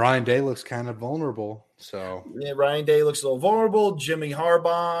 and Ryan Day looks kind of vulnerable. So yeah, Ryan Day looks a little vulnerable. Jimmy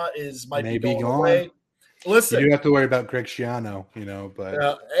Harbaugh might be going gone. away. Listen, you do have to worry about Greg Schiano,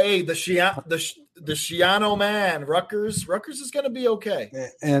 but hey, the Schiano man, Rutgers is going to be okay,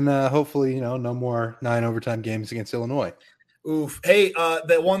 and hopefully, no more 9 overtime games against Illinois. Oof. Hey,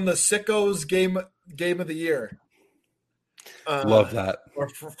 they won the Sickos game of the year. Love that. Or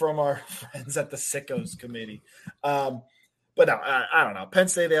from our friends at the Sickos committee. But no, I don't know. Penn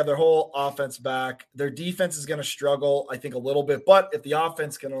State, they have their whole offense back. Their defense is going to struggle, I think, a little bit. But if the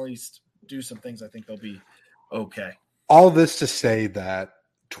offense can at least do some things, I think they'll be okay. All this to say that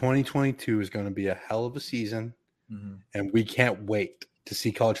 2022 is going to be a hell of a season, and we can't wait to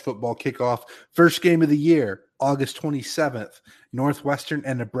see college football kick off. First game of the year, August 27th. Northwestern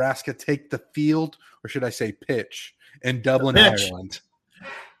and Nebraska take the field, or should I say pitch, in Dublin, Ireland.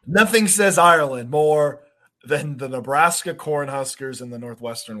 Nothing says Ireland more than the Nebraska Cornhuskers and the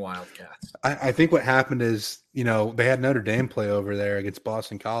Northwestern Wildcats. I think what happened is, they had Notre Dame play over there against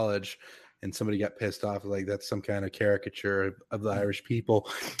Boston College, and somebody got pissed off, like that's some kind of caricature of the Irish people.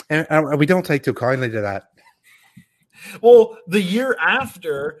 And we don't take too kindly to that. Well, the year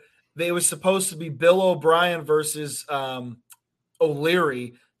after, they was supposed to be Bill O'Brien versus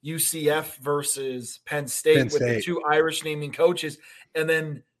O'Leary, UCF versus Penn State with the 2 Irish naming coaches. And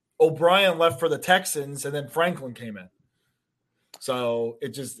then O'Brien left for the Texans, and then Franklin came in. So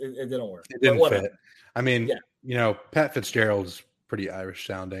it didn't work. It didn't fit. I mean, Pat Fitzgerald's pretty Irish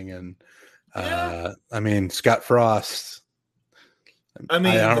sounding, and I mean, Scott Frost. I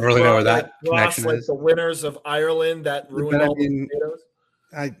don't really know where that connection is. The winners of Ireland that ruined all the potatoes.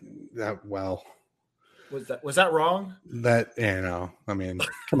 Well, was that wrong? I mean,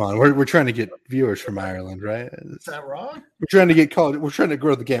 come on, we're trying to get viewers from Ireland, right? Is that wrong? We're trying to get college. We're trying to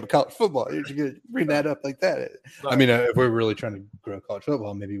grow the game of college football. You're going to bring that up like that. Right. I mean, if we're really trying to grow college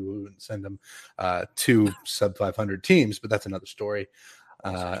football, maybe we wouldn't send them 2 sub 500 teams, but that's another story.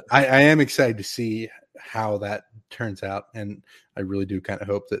 I am excited to see how that turns out, and I really do kind of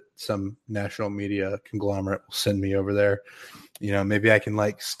hope that some national media conglomerate will send me over there. Maybe I can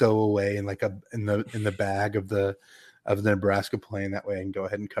stow away in in the bag of the Nebraska plane. That way I can go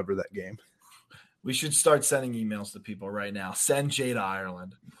ahead and cover that game. We should start sending emails to people right now. Send Jay to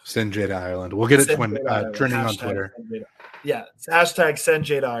Ireland. Send Jay to Ireland. We'll get it trending on Twitter. Yeah, # send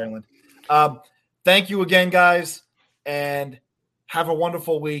Jay to Ireland. Thank you again, guys, and have a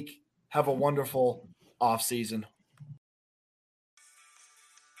wonderful week. Have a wonderful off season.